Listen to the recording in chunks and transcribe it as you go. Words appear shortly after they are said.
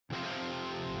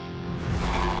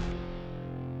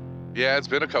Yeah, it's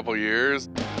been a couple years.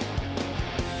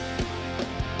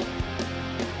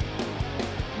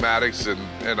 Madix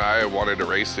and I wanted to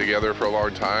race together for a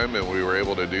long time, and we were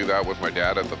able to do that with my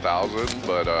dad at the 1000,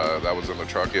 but that was in the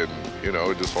truck, and you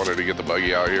know, just wanted to get the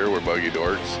buggy out here. We're buggy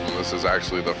dorks, and this is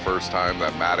actually the first time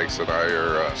that Madix and I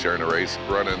are sharing a race,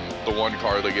 running the one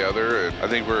car together, and I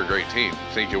think we're a great team.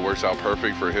 I think it works out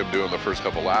perfect for him doing the first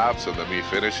couple laps and then me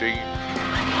finishing.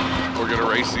 We're gonna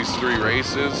race these 3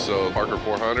 races, so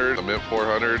Parker400, the Mint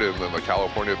 400, and then the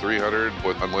California 300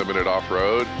 with unlimited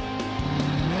off-road.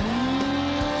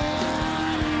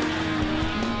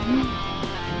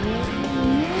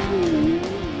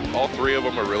 All 3 of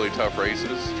them are really tough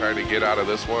races, trying to get out of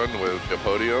this one with a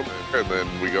podium, and then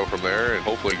we go from there and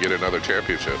hopefully get another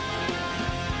championship.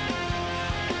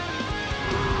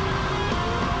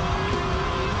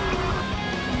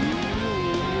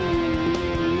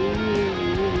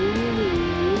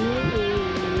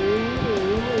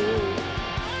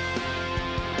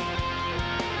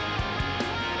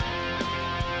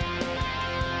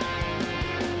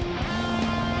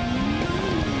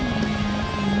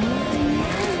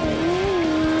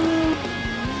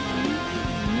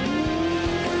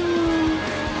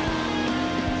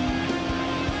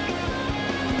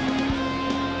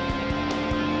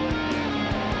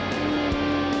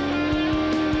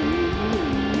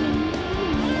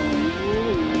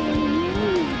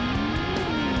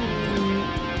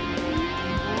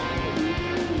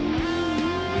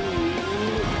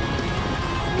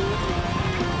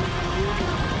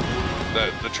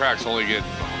 The track's only getting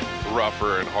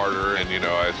rougher and harder, and you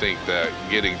know, I think that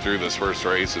getting through this first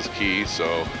race is key.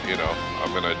 So you know,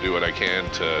 I'm gonna do what I can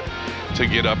to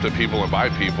get up to people and by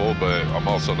people, but I'm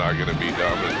also not gonna be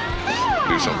dumb and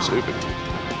do something stupid.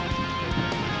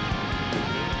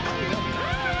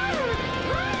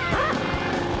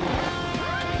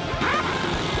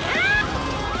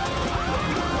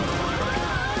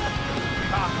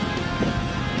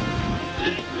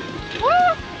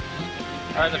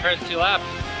 All right, the first 2 laps.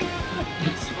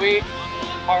 Sweet.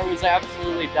 Car was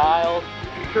absolutely dialed.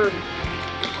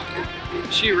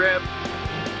 She ripped.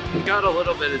 Got a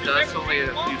little bit of dust, only in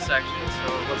a few sections,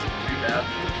 so it wasn't too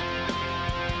bad.